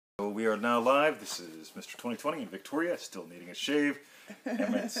we are now live. This is Mr. 2020 in Victoria, still needing a shave.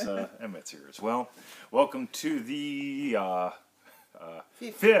 Emmett's here as well. Welcome to the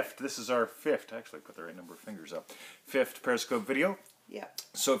fifth. This is our fifth. Actually, I put the right number of fingers up. Fifth Periscope video. Yeah.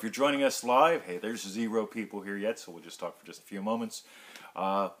 So if you're joining us live, hey, there's 0 people here yet, so we'll just talk for just a few moments.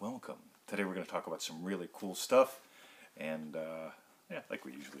 Welcome. Today we're going to talk about some really cool stuff, and yeah, like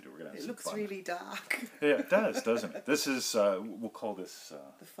we usually do, we're going to have some fun. It looks really dark. Yeah, it does, doesn't it? This is, we'll call this...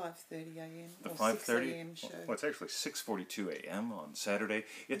 the 5:30 a.m. The or 5:30 6 a.m. show. Well, it's actually 6:42 a.m. on Saturday.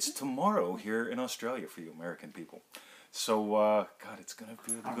 It's tomorrow here in Australia for you American people. So, God, it's going to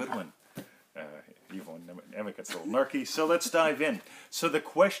be a good one. Even Emmett gets a little narky. So let's dive in. So the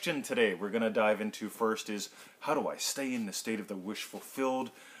question today we're going to dive into first is, how do I stay in the state of the wish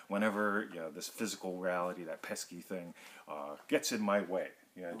fulfilled whenever this physical reality, that pesky thing, gets in my way?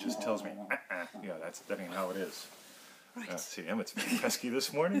 It just tells me, that ain't how it is. Right. See, Emmett's being pesky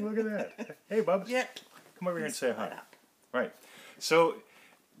this morning. Look at that. Hey, Bubs. Yeah. Come over here and say hi. Right. So,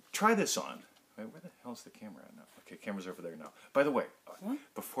 try this on. Wait, where the hell's the camera at now? Okay, camera's over there now. By the way,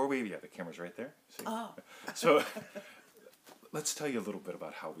 before we... Yeah, the camera's right there. See? Oh. So, let's tell you a little bit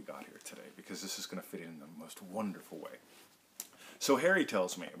about how we got here today, because this is going to fit in the most wonderful way. So, Harry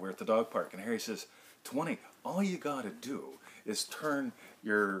tells me, we're at the dog park, and Harry says, 20, all you got to do is turn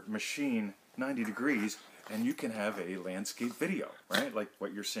your machine 90 degrees and you can have a landscape video, right? Like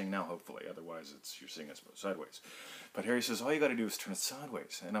what you're seeing now, hopefully. Otherwise, you're seeing us sideways. But Harry says, all you got to do is turn it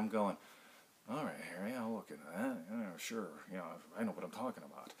sideways. And I'm going, all right, Harry, I'll look at that. Sure, I know what I'm talking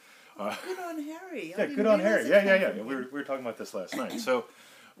about. Good on Harry. Yeah, good on Harry. Yeah. We were talking about this last night. So,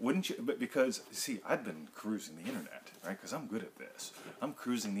 wouldn't you? But because, see, I've been cruising the internet, right? Because I'm good at this. I'm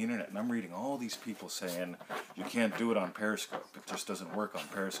cruising the internet, and I'm reading all these people saying, you can't do it on Periscope. It just doesn't work on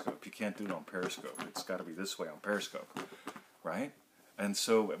Periscope. You can't do it on Periscope. It's got to be this way on Periscope, right? And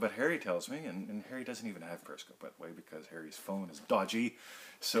so, but Harry tells me, and Harry doesn't even have Periscope, by the way, because Harry's phone is dodgy.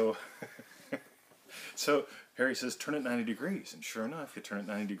 So, so Harry says, turn it 90 degrees. And sure enough, you turn it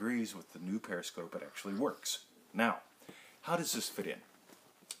 90 degrees with the new Periscope, it actually works. Now, how does this fit in?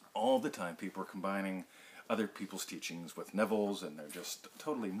 All the time, people are combining other people's teachings with Neville's, and they're just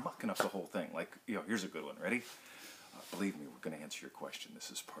totally mucking up the whole thing. Like, here's a good one. Ready? Believe me, we're going to answer your question.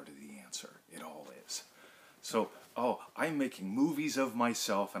 This is part of the answer. It all is. So, I'm making movies of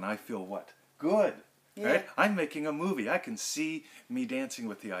myself, and I feel what? Good. Yeah. Right? I'm making a movie. I can see me dancing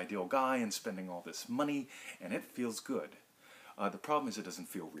with the ideal guy and spending all this money, and it feels good. The problem is it doesn't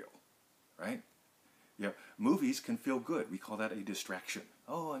feel real, right? Yeah, movies can feel good. We call that a distraction.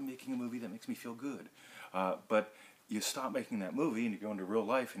 Oh, I'm making a movie that makes me feel good. But you stop making that movie and you go into real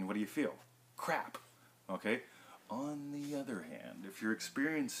life, and what do you feel? Crap. Okay? On the other hand, if you're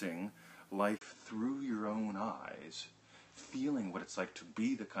experiencing life through your own eyes, feeling what it's like to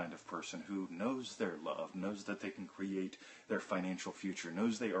be the kind of person who knows their love, knows that they can create their financial future,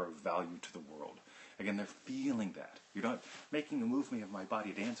 knows they are of value to the world. Again, they're feeling that. You're not making a movie of my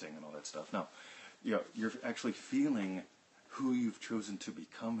body dancing and all that stuff. No. You're actually feeling who you've chosen to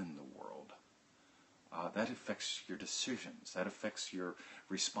become in the world. That affects your decisions. That affects your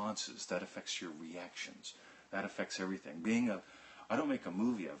responses. That affects your reactions. That affects everything. I don't make a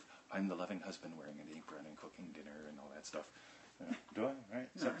movie of, I'm the loving husband wearing an apron and cooking dinner and all that stuff. Do I? Right?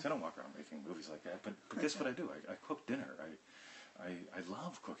 So I don't walk around making movies like that. But guess what I do? I cook dinner. I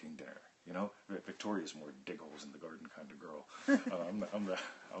love cooking dinner. Victoria's more dig holes in the garden kind of girl. I'm the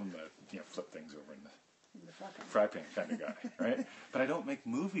flip things over in the fry pan kind of guy, right? But I don't make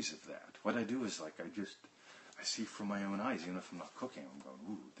movies of that. What I do is I see from my own eyes. Even if I'm not cooking, I'm going,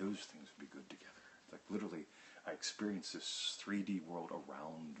 ooh, those things would be good together. Like literally, I experience this 3D world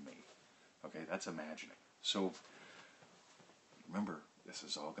around me. Okay, that's imagining. So remember, this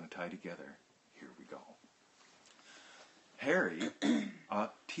is all going to tie together. Here we go. Harry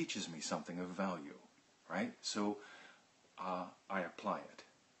teaches me something of value, right? So I apply it.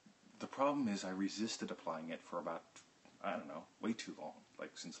 The problem is I resisted applying it for about, I don't know, way too long,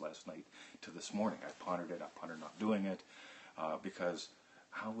 like since last night to this morning. I pondered it, I pondered not doing it, because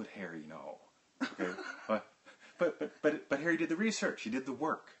how would Harry know? Okay, but Harry did the research, he did the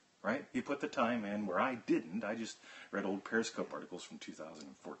work, right? He put the time in where I didn't. I just read old Periscope articles from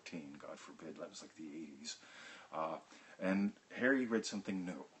 2014, God forbid, that was like the 80s. And Harry read something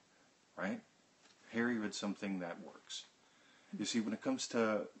new, right? Harry read something that works. You see, when it comes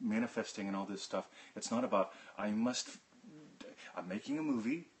to manifesting and all this stuff, it's not about, I'm making a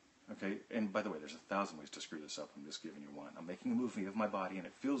movie, okay? And by the way, there's 1,000 ways to screw this up. I'm just giving you one. I'm making a movie of my body, and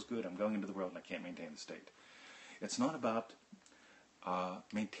it feels good. I'm going into the world, and I can't maintain the state. It's not about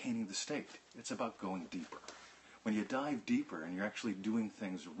maintaining the state. It's about going deeper. when you dive deeper and you're actually doing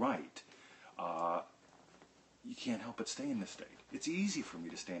things right, you can't help but stay in this state. It's easy for me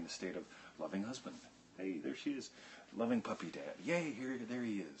to stay in the state of loving husband. Hey, there she is. Loving puppy dad. Yay, there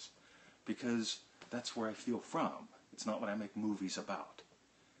he is. Because that's where I feel from. It's not what I make movies about.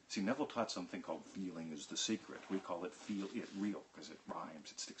 See, Neville taught something called feeling is the secret. We call it feel it real because it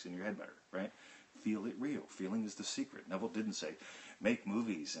rhymes. It sticks in your head better, right? Feel it real. Feeling is the secret. Neville didn't say, make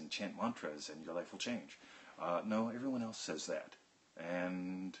movies and chant mantras and your life will change. No, everyone else says that.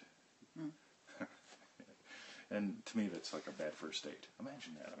 And and to me, that's like a bad first date.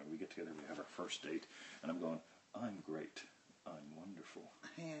 Imagine that. I mean, we get together, we have our first date, and I'm going, I'm great. I'm wonderful.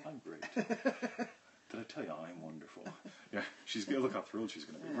 Yeah. I'm great. Did I tell you I'm wonderful? Yeah, she's gonna look how thrilled she's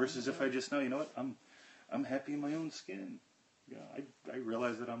going to be. Versus if I just know, you know what, I'm happy in my own skin. Yeah, I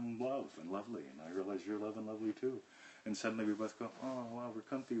realize that I'm love and lovely, and I realize you're love and lovely too. And suddenly we both go, oh, wow, we're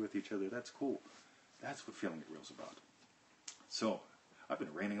comfy with each other. That's cool. That's what Feeling It Real's about. So, I've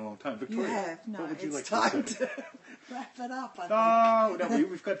been raining a long time. Victoria, You have. No, what would you it's like time to say? to wrap it up, I think. No,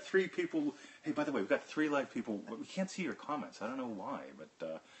 we've got 3 people. Hey, by the way, we've got 3 live people. We can't see your comments. I don't know why,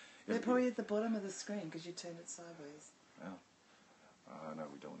 but... They're probably at the bottom of the screen because you turned it sideways. Oh. No,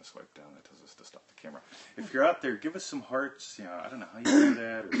 we don't want to swipe down. That tells us to stop the camera. If you're out there, give us some hearts. You know, I don't know how you do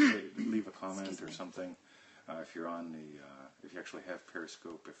that, or leave a comment or something. If you're on the, if you actually have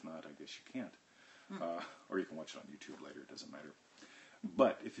Periscope. If not, I guess you can't. Or you can watch it on YouTube later. It doesn't matter.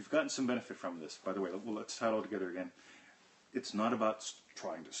 But if you've gotten some benefit from this, by the way, let's tie it all together again. It's not about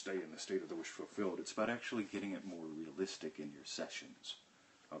trying to stay in the state of the wish fulfilled. It's about actually getting it more realistic in your sessions.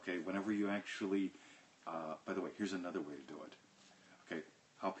 Okay, whenever you actually, by the way, here's another way to do it. Okay,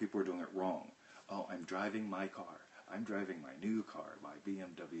 how people are doing it wrong. Oh, I'm driving my car. I'm driving my new car, my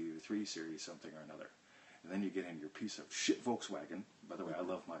BMW 3 Series something or another. And then you get in your piece of shit Volkswagen. By the way, I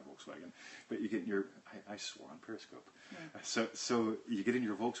love my Volkswagen. But you get in your, I swore on Periscope. Yeah. So you get in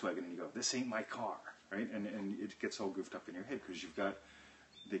your Volkswagen and you go, this ain't my car, right? And it gets all goofed up in your head because you've got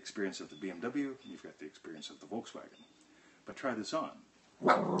the experience of the BMW, and you've got the experience of the Volkswagen. But try this on.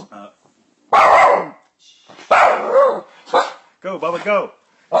 Go, Bubba, go!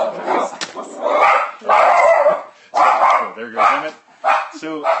 So there goes Emmett.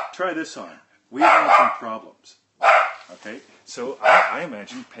 So try this on. We have some problems. Okay? So I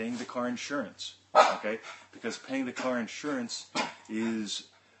imagine paying the car insurance. Okay? Because paying the car insurance is...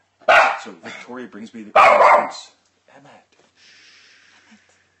 So Victoria brings me the car insurance. Emmett.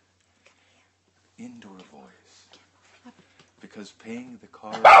 Indoor voice. Because paying the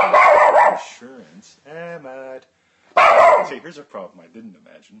car insurance... Emmett. See, here's a problem I didn't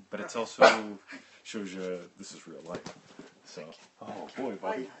imagine, but it's also shows you this is real life. So, oh boy,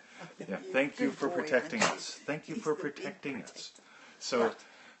 Bobby. Yeah, thank you for protecting us. Thank you for protecting us.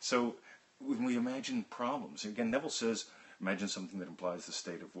 So when we imagine problems, again, Neville says, imagine something that implies the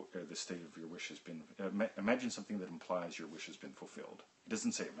state of your wish has been. Imagine something that implies your wish has been fulfilled. He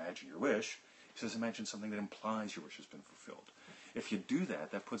doesn't say imagine your wish. He says imagine something that implies your wish has been fulfilled. If you do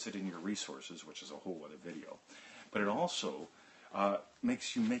that, that puts it in your resources, which is a whole other video. But it also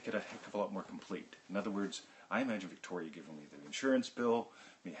makes you make it a heck of a lot more complete. In other words, I imagine Victoria giving me the insurance bill,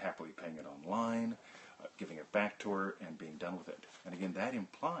 me happily paying it online, giving it back to her, and being done with it. And again, that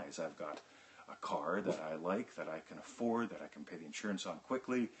implies I've got a car that I like, that I can afford, that I can pay the insurance on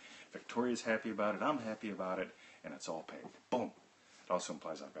quickly. Victoria's happy about it, I'm happy about it, and it's all paid. Boom. It also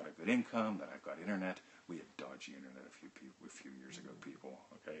implies I've got a good income, that I've got internet. We had dodgy internet a few years ago, people.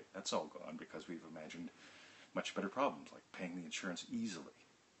 Okay, that's all gone because we've imagined much better problems, like paying the insurance easily.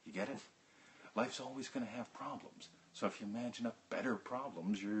 You get it? Life's always going to have problems. So if you imagine up better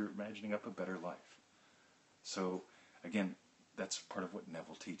problems, you're imagining up a better life. So, again, that's part of what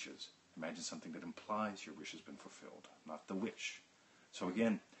Neville teaches. Imagine something that implies your wish has been fulfilled, not the wish. So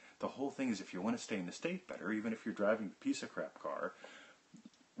again, the whole thing is if you want to stay in the state better, even if you're driving the piece of crap car,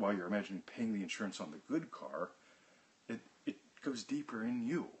 while you're imagining paying the insurance on the good car, it goes deeper in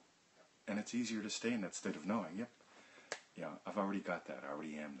you. And it's easier to stay in that state of knowing, yep, yeah, I've already got that, I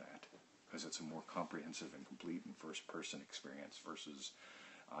already am that. Because it's a more comprehensive and complete and first-person experience versus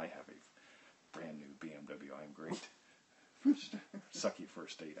I have a brand new BMW, I'm great. Sucky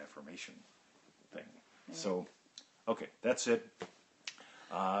first date affirmation thing. Yeah. So, okay, that's it.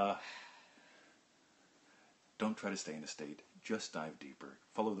 Don't try to stay in a state. Just dive deeper.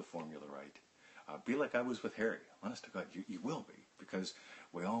 Follow the formula right. Be like I was with Harry. Honest to God, you will be. Because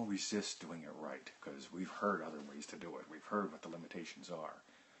we all resist doing it right. Because we've heard other ways to do it. We've heard what the limitations are.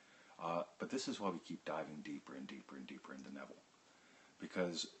 But this is why we keep diving deeper and deeper and deeper into Neville.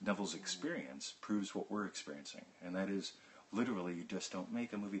 Because Neville's experience proves what we're experiencing. And that is, literally, you just don't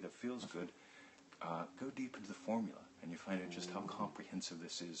make a movie that feels good. go deep into the formula, and you find out just how comprehensive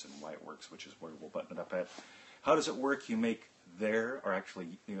this is and why it works, which is where we'll button it up at. How does it work? You make there, or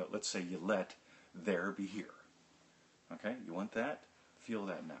actually, let's say you let there be here. Okay, you want that? Feel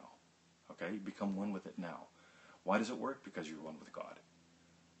that now. Okay, become one with it now. Why does it work? Because you're one with God.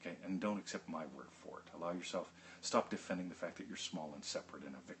 Okay, and don't accept my word for it. Allow yourself, stop defending the fact that you're small and separate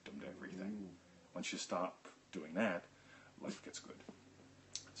and a victim to everything. Once you stop doing that, life gets good.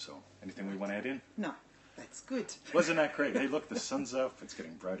 So, anything we want to add in? No, that's good. Wasn't that great? Hey, look, the sun's up. It's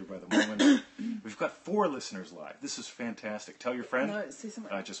getting brighter by the moment. We've got 4 listeners live. This is fantastic. Tell your friend. No, see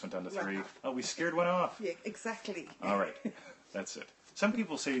something. I just went down to 3. Oh, we scared one off. Yeah, exactly. All right, that's it. Some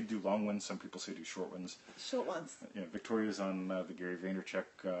people say do long ones. Some people say do short ones. Short ones. Victoria's on the Gary Vaynerchuk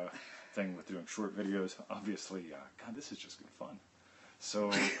thing with doing short videos. Obviously, God, this is just good fun.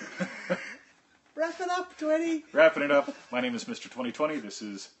 So, Wrap it up, 20. wrapping it up. My name is Mr. 2020. This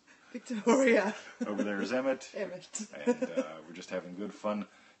is Victoria. over there is Emmett. Emmett. And we're just having good fun.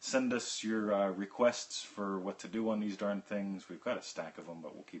 Send us your requests for what to do on these darn things. We've got a stack of them,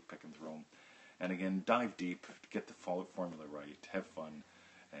 but we'll keep picking through them. And again, dive deep, get the formula right, have fun,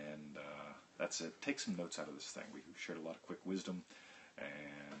 and that's it. Take some notes out of this thing. We've shared a lot of quick wisdom,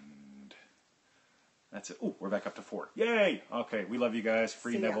 and that's it. Oh, we're back up to 4. Yay! Okay, we love you guys.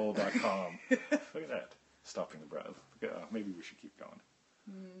 FreeNeville.com. Look at that. Stopping the breath. Maybe we should keep going.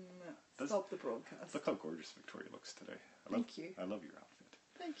 No, stop the broadcast. Look how gorgeous Victoria looks today. Thank you. I love your outfit.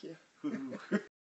 Thank you.